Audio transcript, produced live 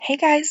Hey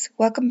guys,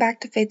 welcome back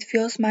to Faith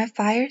Fuels My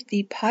Fire,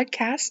 the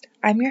podcast.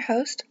 I'm your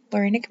host,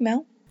 Lorena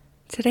Camille.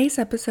 Today's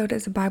episode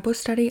is a Bible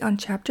study on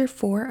chapter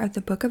 4 of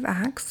the book of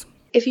Acts.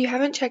 If you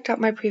haven't checked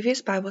out my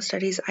previous Bible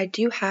studies, I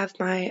do have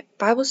my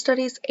Bible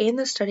studies and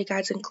the study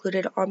guides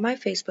included on my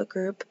Facebook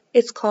group.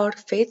 It's called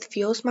Faith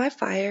Fuels My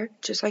Fire,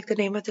 just like the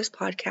name of this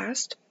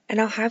podcast.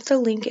 And I'll have the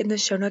link in the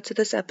show notes of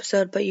this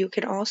episode, but you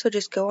can also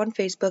just go on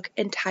Facebook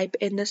and type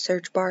in the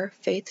search bar,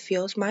 Faith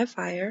Fuels My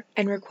Fire,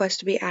 and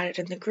request to be added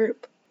in the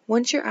group.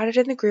 Once you're added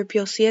in the group,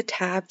 you'll see a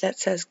tab that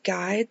says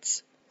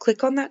Guides.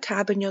 Click on that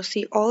tab and you'll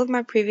see all of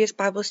my previous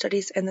Bible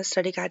studies and the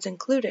study guides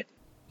included.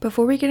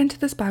 Before we get into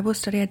this Bible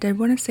study, I did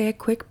want to say a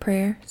quick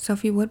prayer, so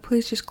if you would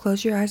please just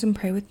close your eyes and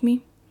pray with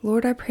me.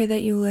 Lord, I pray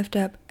that you lift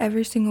up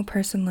every single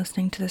person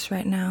listening to this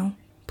right now.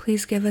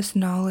 Please give us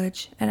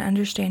knowledge and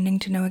understanding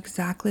to know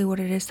exactly what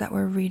it is that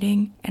we're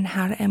reading and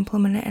how to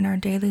implement it in our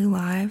daily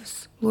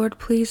lives. Lord,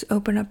 please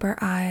open up our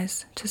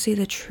eyes to see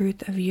the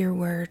truth of your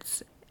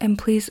words, and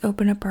please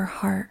open up our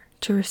heart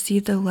to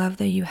receive the love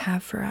that you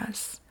have for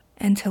us,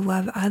 and to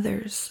love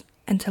others,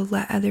 and to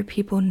let other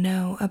people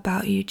know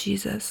about you,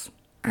 Jesus.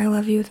 I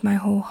love you with my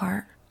whole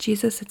heart.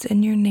 Jesus, it's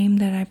in your name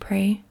that I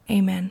pray.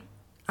 Amen.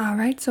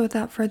 Alright, so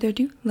without further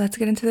ado, let's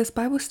get into this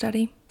Bible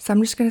study. So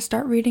I'm just going to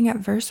start reading at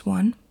verse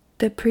 1.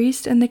 The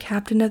priest and the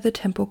captain of the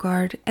temple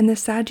guard and the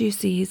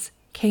Sadducees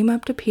came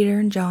up to Peter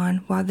and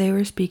John while they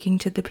were speaking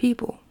to the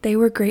people. They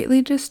were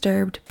greatly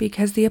disturbed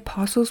because the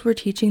apostles were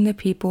teaching the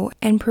people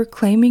and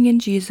proclaiming in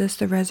Jesus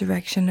the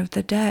resurrection of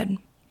the dead.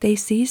 They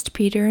seized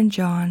Peter and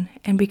John,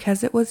 and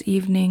because it was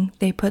evening,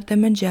 they put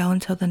them in jail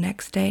until the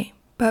next day.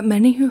 But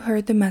many who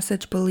heard the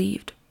message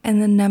believed,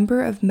 and the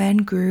number of men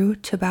grew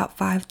to about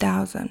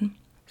 5,000.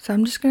 So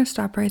I'm just going to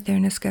stop right there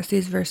and discuss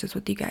these verses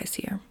with you guys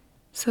here.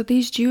 So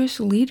these Jewish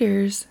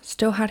leaders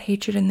still had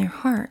hatred in their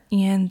heart,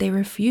 and they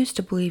refused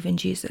to believe in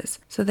Jesus.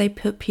 So they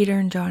put Peter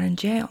and John in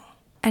jail.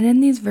 And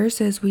in these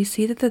verses, we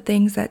see that the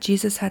things that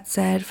Jesus had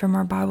said from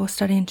our Bible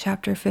study in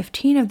chapter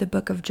 15 of the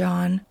book of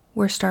John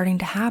were starting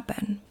to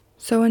happen.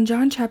 So in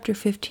John chapter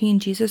 15,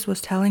 Jesus was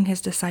telling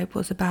his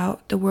disciples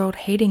about the world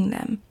hating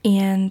them,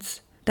 and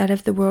that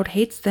if the world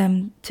hates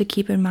them, to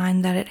keep in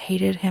mind that it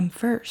hated him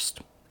first.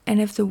 And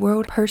if the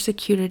world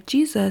persecuted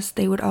Jesus,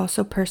 they would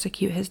also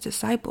persecute his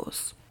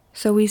disciples.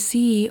 So we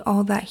see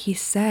all that he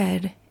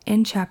said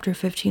in chapter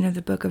 15 of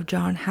the book of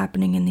John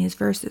happening in these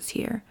verses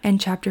here, and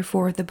chapter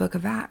 4 of the book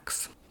of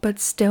Acts. But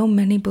still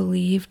many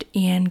believed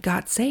and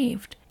got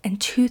saved,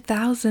 and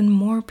 2,000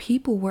 more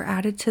people were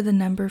added to the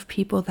number of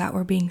people that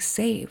were being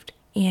saved,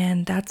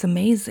 and that's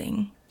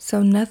amazing.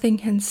 So nothing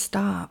can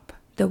stop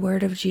the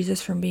word of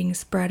Jesus from being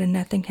spread, and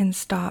nothing can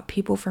stop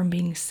people from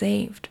being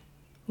saved.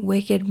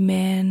 Wicked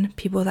men,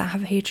 people that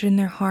have hatred in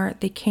their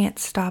heart, they can't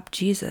stop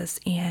Jesus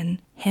and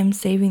him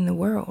saving the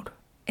world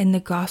and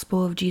the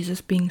gospel of Jesus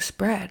being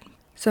spread.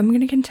 So I'm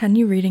going to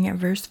continue reading at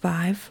verse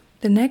 5.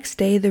 The next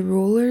day the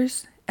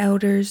rulers,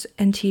 elders,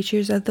 and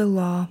teachers of the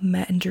law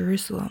met in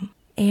Jerusalem.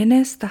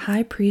 Annas the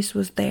high priest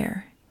was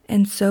there,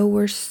 and so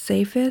were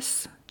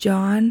Cephas,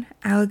 John,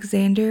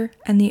 Alexander,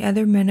 and the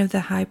other men of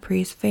the high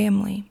priest's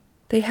family.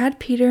 They had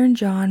Peter and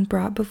John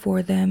brought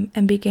before them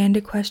and began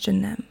to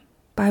question them.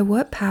 By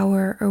what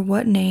power or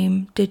what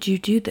name did you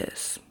do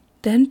this?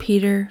 Then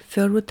Peter,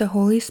 filled with the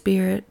Holy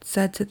Spirit,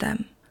 said to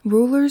them,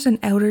 Rulers and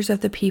elders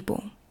of the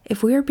people,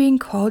 if we are being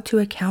called to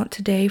account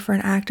today for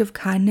an act of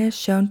kindness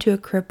shown to a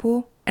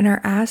cripple and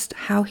are asked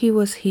how he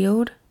was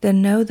healed,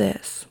 then know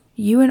this,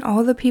 you and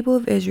all the people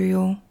of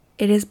Israel,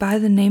 it is by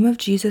the name of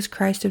Jesus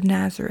Christ of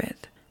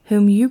Nazareth,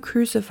 whom you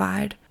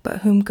crucified, but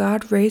whom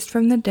God raised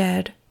from the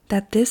dead,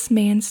 that this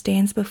man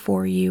stands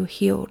before you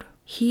healed.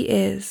 He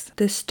is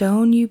the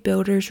stone you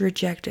builders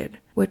rejected,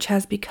 which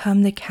has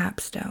become the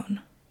capstone.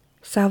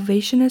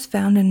 Salvation is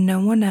found in no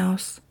one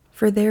else,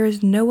 for there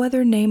is no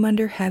other name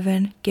under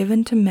heaven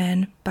given to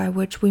men by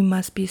which we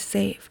must be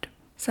saved.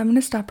 So I'm going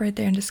to stop right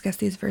there and discuss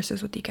these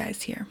verses with you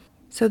guys here.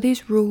 So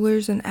these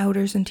rulers and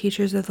elders and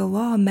teachers of the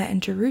law met in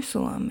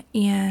Jerusalem,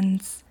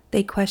 and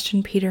they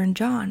questioned Peter and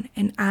John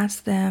and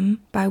asked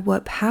them by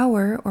what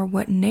power or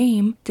what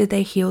name did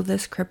they heal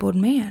this crippled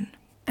man.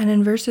 And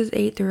in verses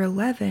 8 through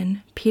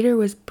 11, Peter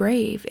was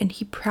brave and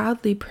he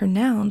proudly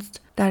pronounced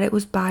that it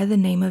was by the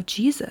name of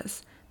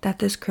Jesus that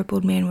this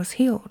crippled man was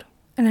healed.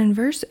 And in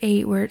verse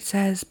 8 where it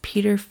says,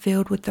 Peter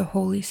filled with the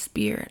Holy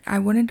Spirit, I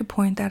wanted to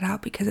point that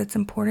out because it's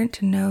important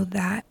to know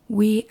that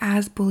we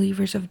as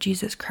believers of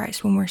Jesus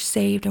Christ, when we're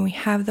saved and we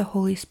have the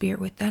Holy Spirit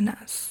within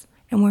us,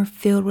 and we're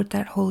filled with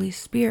that Holy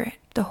Spirit,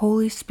 the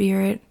Holy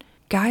Spirit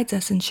guides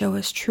us and shows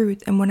us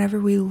truth. And whenever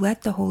we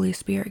let the Holy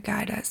Spirit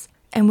guide us,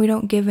 and we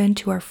don't give in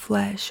to our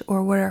flesh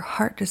or what our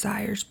heart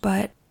desires,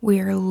 but we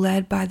are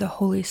led by the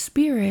Holy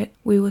Spirit,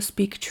 we will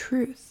speak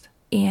truth,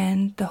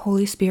 and the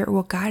Holy Spirit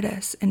will guide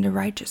us into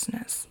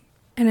righteousness.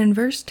 And in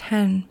verse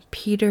 10,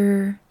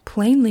 Peter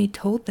plainly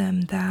told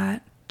them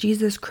that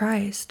Jesus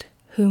Christ,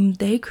 whom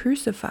they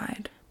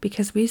crucified,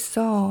 because we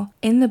saw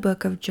in the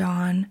book of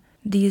John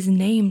these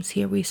names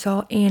here. We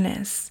saw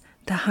Annas,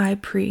 the high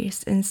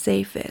priest, and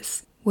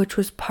Cephas, which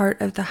was part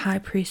of the high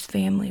priest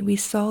family. We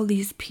saw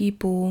these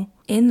people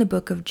in the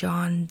book of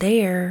John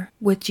there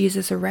with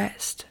Jesus'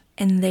 arrest,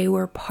 and they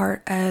were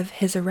part of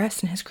his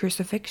arrest and his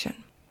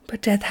crucifixion.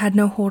 But death had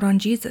no hold on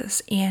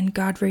Jesus, and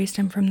God raised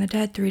him from the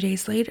dead 3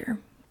 days later.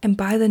 And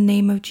by the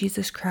name of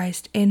Jesus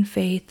Christ, in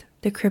faith,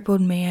 the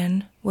crippled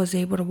man was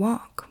able to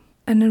walk.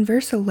 And in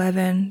verse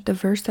 11, the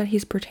verse that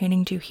he's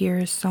pertaining to here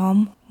is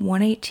Psalm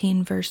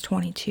 118, verse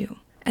 22.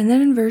 And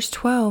then in verse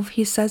 12,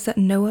 he says that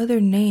no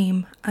other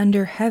name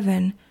under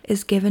heaven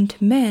is given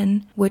to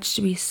men which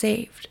to be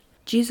saved.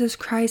 Jesus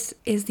Christ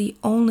is the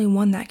only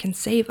one that can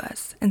save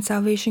us, and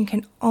salvation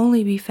can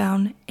only be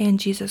found in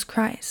Jesus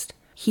Christ.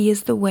 He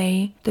is the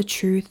way, the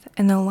truth,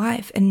 and the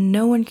life, and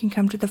no one can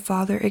come to the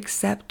Father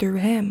except through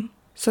him.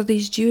 So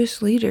these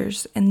Jewish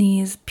leaders and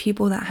these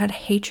people that had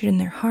hatred in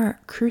their heart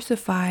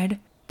crucified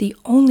the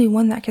only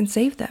one that can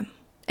save them.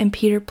 And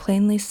Peter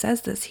plainly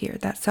says this here,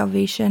 that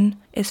salvation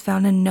is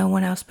found in no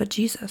one else but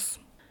Jesus.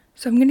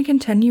 So I'm going to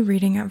continue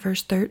reading at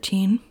verse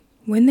 13.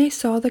 When they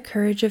saw the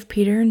courage of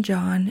Peter and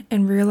John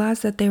and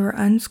realized that they were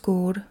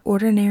unschooled,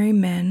 ordinary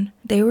men,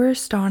 they were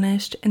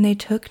astonished, and they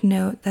took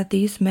note that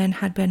these men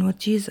had been with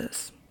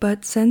Jesus.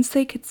 But since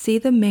they could see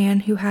the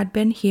man who had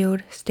been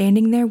healed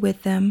standing there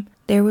with them,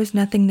 there was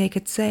nothing they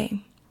could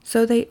say.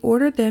 So they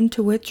ordered them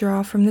to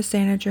withdraw from the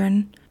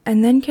Sanhedrin,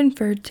 and then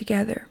conferred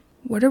together.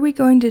 "What are we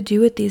going to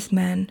do with these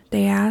men?"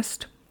 they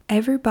asked.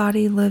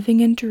 "Everybody living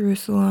in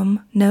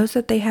Jerusalem knows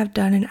that they have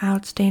done an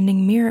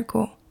outstanding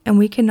miracle, and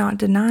we cannot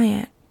deny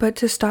it. But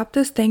to stop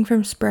this thing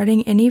from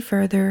spreading any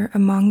further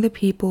among the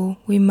people,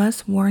 we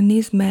must warn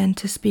these men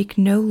to speak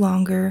no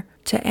longer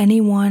to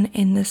anyone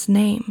in this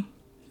name."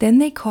 Then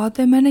they called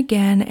them in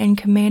again and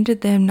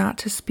commanded them not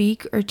to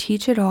speak or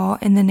teach at all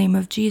in the name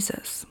of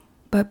Jesus.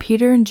 But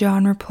Peter and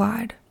John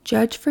replied,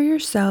 "Judge for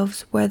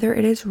yourselves whether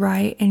it is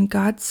right in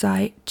God's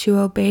sight to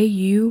obey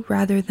you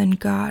rather than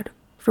God,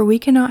 for we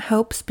cannot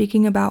help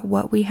speaking about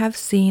what we have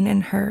seen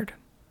and heard."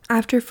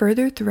 After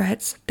further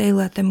threats, they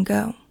let them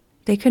go.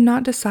 They could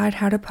not decide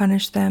how to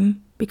punish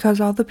them because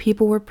all the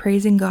people were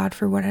praising God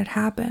for what had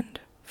happened.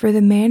 For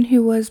the man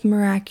who was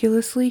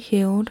miraculously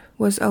healed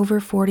was over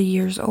 40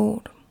 years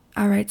old.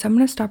 Alright, so I'm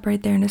going to stop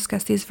right there and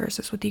discuss these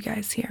verses with you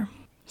guys here.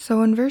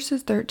 So in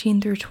verses 13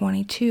 through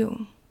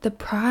 22, the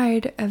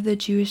pride of the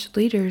Jewish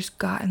leaders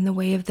got in the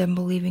way of them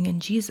believing in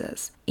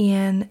Jesus,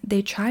 and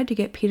they tried to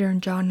get Peter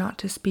and John not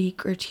to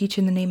speak or teach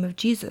in the name of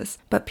Jesus,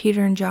 but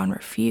Peter and John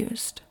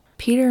refused.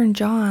 Peter and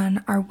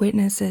John are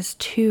witnesses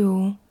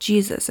to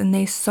Jesus, and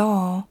they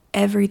saw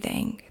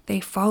everything.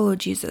 They followed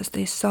Jesus.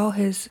 They saw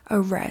his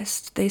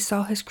arrest. They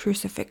saw his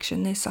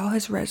crucifixion. They saw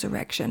his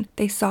resurrection.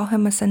 They saw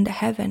him ascend to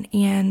heaven,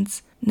 and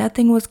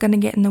nothing was going to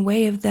get in the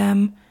way of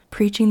them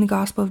preaching the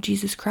gospel of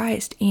Jesus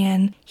Christ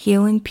and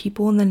healing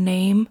people in the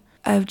name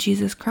of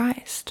Jesus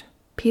Christ.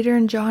 Peter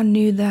and John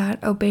knew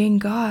that obeying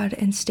God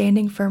and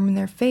standing firm in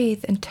their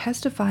faith and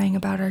testifying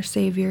about our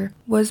Savior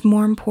was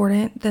more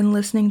important than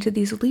listening to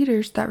these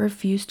leaders that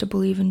refused to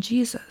believe in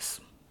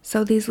Jesus.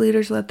 So these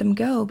leaders let them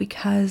go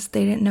because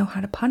they didn't know how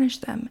to punish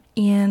them,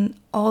 and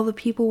all the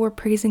people were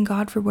praising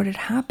God for what had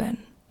happened.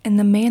 And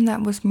the man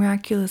that was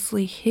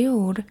miraculously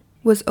healed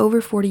was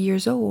over 40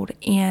 years old,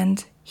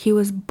 and he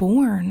was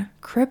born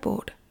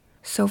crippled.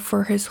 So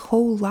for his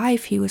whole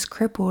life he was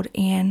crippled,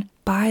 and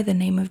by the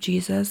name of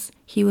Jesus,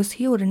 he was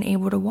healed and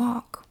able to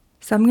walk.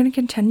 So I'm going to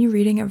continue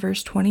reading at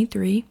verse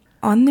 23.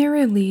 On their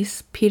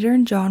release, Peter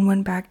and John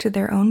went back to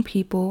their own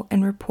people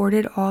and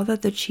reported all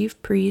that the chief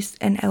priests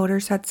and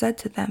elders had said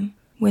to them.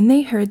 When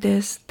they heard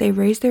this, they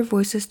raised their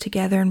voices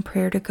together in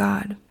prayer to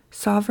God.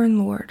 "Sovereign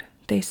Lord,"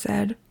 they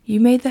said, "you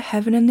made the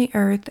heaven and the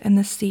earth and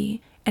the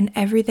sea and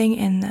everything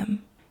in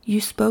them. You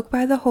spoke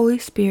by the Holy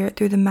Spirit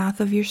through the mouth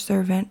of your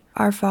servant,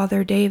 our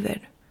father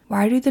David.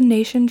 Why do the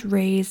nations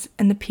rage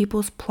and the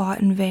peoples plot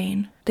in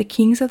vain? The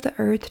kings of the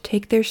earth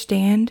take their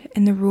stand,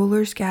 and the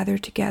rulers gather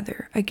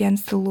together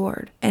against the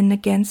Lord and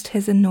against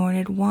his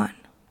anointed one.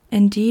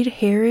 Indeed,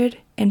 Herod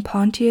and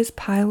Pontius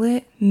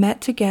Pilate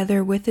met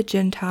together with the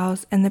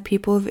Gentiles and the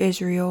people of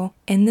Israel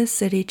in this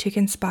city to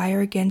conspire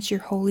against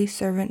your holy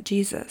servant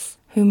Jesus,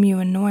 whom you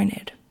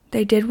anointed.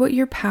 They did what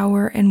your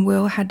power and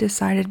will had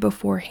decided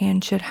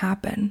beforehand should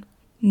happen.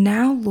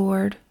 Now,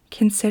 Lord,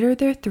 consider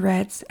their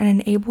threats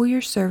and enable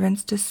your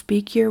servants to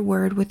speak your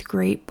word with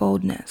great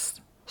boldness.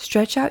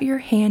 Stretch out your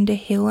hand to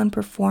heal and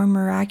perform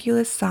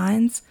miraculous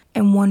signs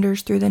and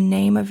wonders through the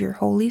name of your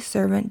holy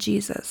servant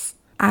Jesus."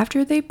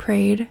 After they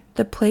prayed,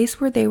 the place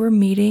where they were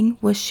meeting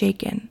was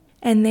shaken,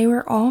 and they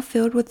were all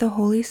filled with the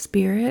Holy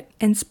Spirit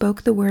and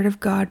spoke the word of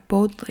God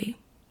boldly.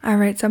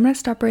 Alright, so I'm going to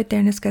stop right there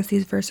and discuss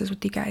these verses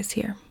with you guys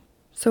here.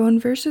 So in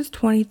verses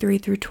 23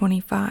 through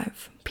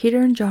 25,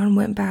 Peter and John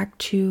went back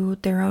to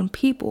their own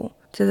people,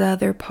 to the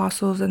other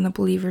apostles and the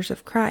believers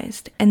of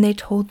Christ, and they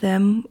told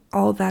them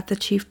all that the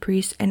chief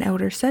priests and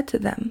elders said to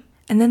them.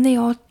 And then they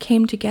all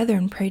came together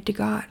and prayed to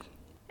God.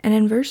 And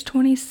in verse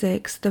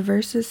 26, the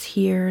verses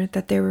here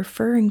that they're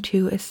referring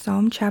to is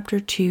Psalm chapter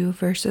 2,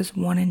 verses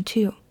 1 and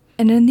 2.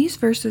 And in these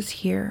verses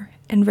here,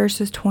 in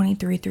verses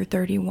 23 through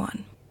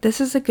 31, This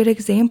is a good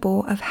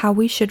example of how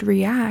we should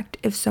react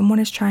if someone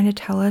is trying to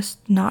tell us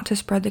not to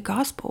spread the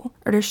gospel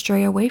or to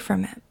stray away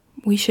from it.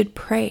 We should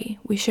pray.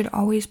 We should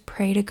always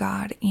pray to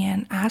God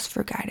and ask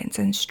for guidance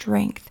and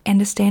strength and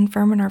to stand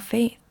firm in our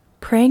faith.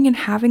 Praying and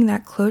having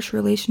that close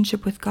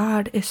relationship with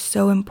God is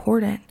so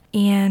important,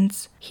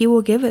 and He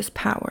will give us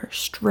power,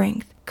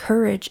 strength,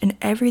 courage, and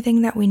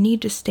everything that we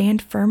need to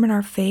stand firm in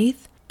our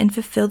faith and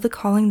fulfill the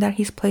calling that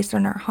He's placed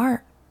on our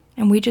heart.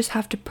 And we just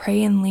have to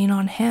pray and lean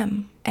on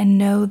Him and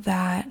know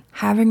that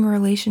having a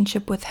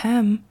relationship with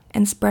Him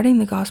and spreading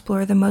the gospel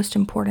are the most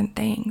important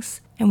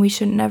things. And we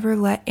should never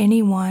let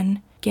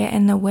anyone get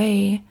in the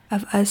way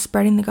of us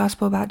spreading the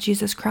gospel about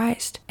Jesus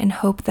Christ and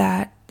hope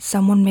that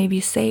someone may be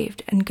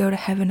saved and go to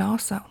heaven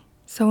also.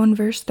 So in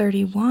verse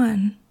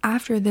 31,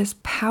 after this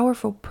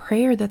powerful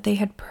prayer that they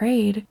had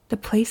prayed, the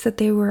place that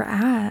they were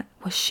at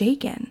was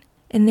shaken,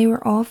 and they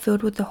were all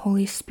filled with the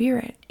Holy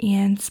Spirit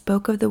and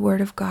spoke of the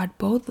word of God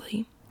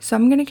boldly. So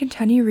I'm going to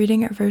continue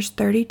reading at verse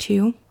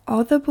 32.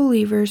 All the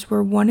believers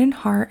were one in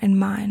heart and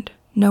mind.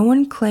 No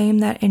one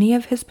claimed that any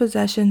of his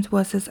possessions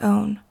was his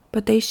own,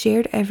 but they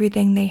shared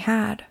everything they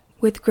had.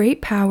 With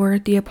great power,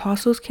 the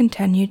apostles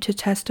continued to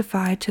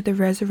testify to the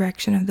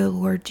resurrection of the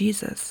Lord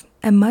Jesus,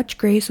 and much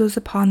grace was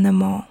upon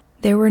them all.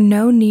 There were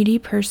no needy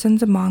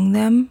persons among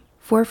them,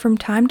 for from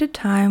time to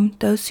time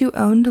those who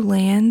owned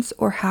lands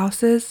or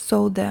houses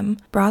sold them,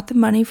 brought the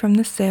money from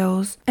the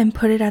sales, and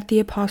put it at the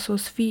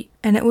apostles' feet,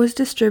 and it was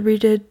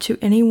distributed to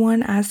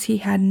anyone as he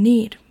had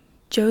need.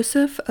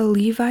 Joseph, a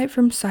Levite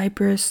from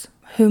Cyprus,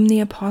 whom the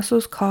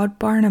apostles called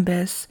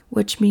Barnabas,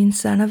 which means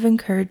son of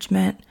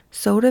encouragement,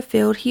 sold a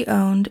field he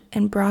owned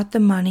and brought the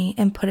money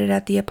and put it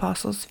at the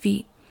apostles'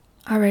 feet.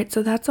 Alright,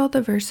 so that's all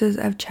the verses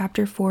of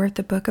chapter 4 of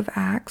the book of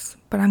Acts,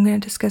 but I'm going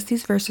to discuss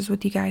these verses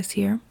with you guys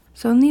here.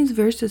 So in these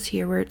verses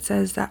here where it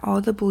says that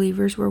all the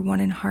believers were one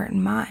in heart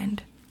and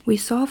mind, we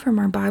saw from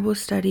our Bible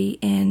study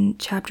in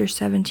chapter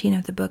 17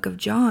 of the book of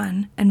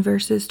John and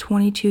verses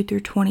 22 through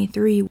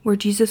 23 where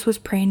Jesus was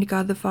praying to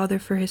God the Father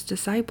for his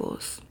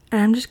disciples.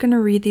 And I'm just going to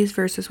read these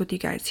verses with you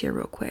guys here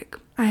real quick.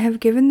 I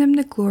have given them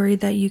the glory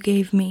that you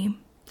gave me,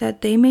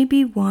 that they may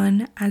be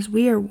one as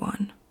we are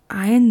one,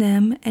 I and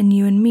them and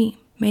you and me.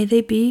 May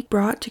they be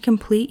brought to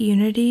complete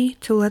unity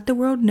to let the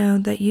world know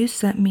that you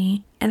sent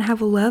me and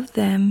have loved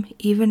them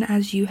even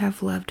as you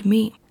have loved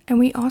me. And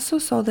we also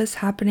saw this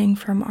happening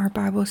from our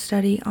Bible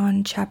study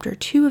on chapter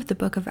 2 of the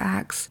book of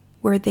Acts,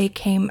 where they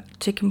came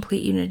to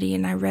complete unity,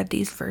 and I read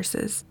these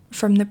verses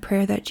from the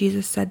prayer that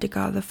Jesus said to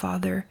God the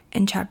Father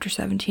in chapter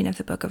 17 of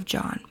the book of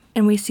John.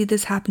 And we see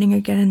this happening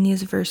again in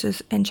these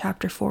verses in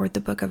chapter 4 of the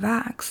book of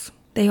Acts.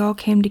 They all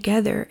came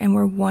together and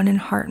were one in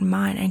heart and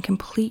mind and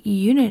complete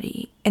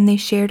unity, and they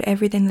shared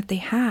everything that they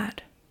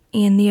had.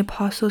 And the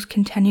apostles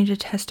continued to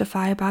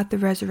testify about the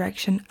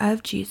resurrection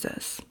of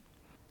Jesus.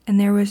 And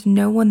there was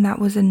no one that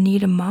was in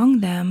need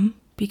among them,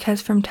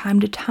 because from time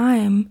to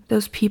time,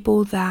 those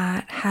people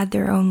that had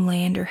their own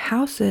land or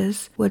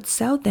houses would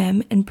sell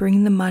them and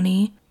bring the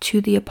money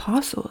to the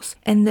apostles,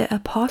 and the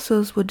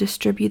apostles would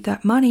distribute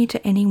that money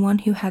to anyone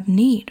who had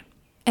need.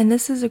 And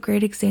this is a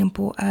great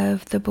example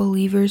of the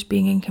believers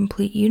being in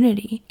complete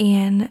unity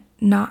and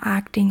not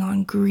acting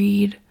on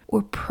greed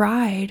or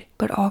pride,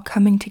 but all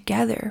coming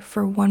together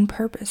for one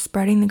purpose,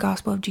 spreading the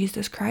gospel of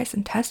Jesus Christ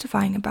and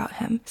testifying about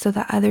him so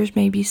that others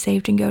may be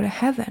saved and go to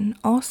heaven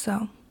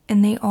also.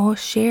 And they all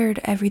shared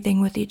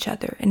everything with each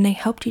other, and they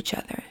helped each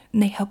other,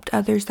 and they helped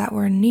others that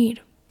were in need.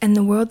 In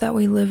the world that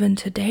we live in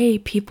today,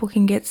 people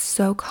can get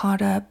so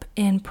caught up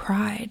in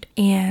pride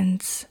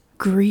and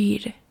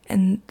greed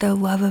and the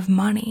love of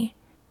money,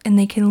 and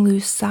they can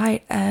lose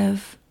sight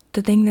of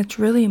the thing that's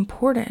really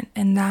important,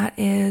 and that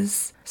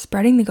is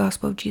spreading the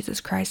gospel of Jesus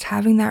Christ,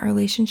 having that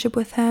relationship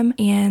with him,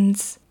 and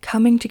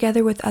coming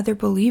together with other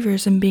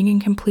believers and being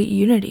in complete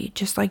unity,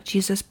 just like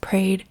Jesus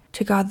prayed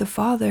to God the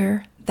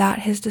Father that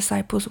his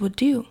disciples would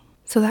do.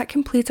 So that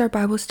completes our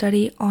Bible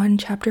study on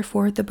chapter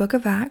 4 of the book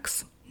of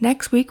Acts.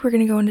 Next week, we're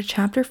going to go into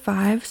chapter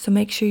 5, so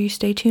make sure you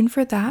stay tuned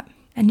for that.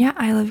 And yeah,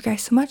 I love you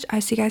guys so much. I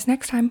see you guys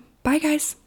next time. Bye, guys.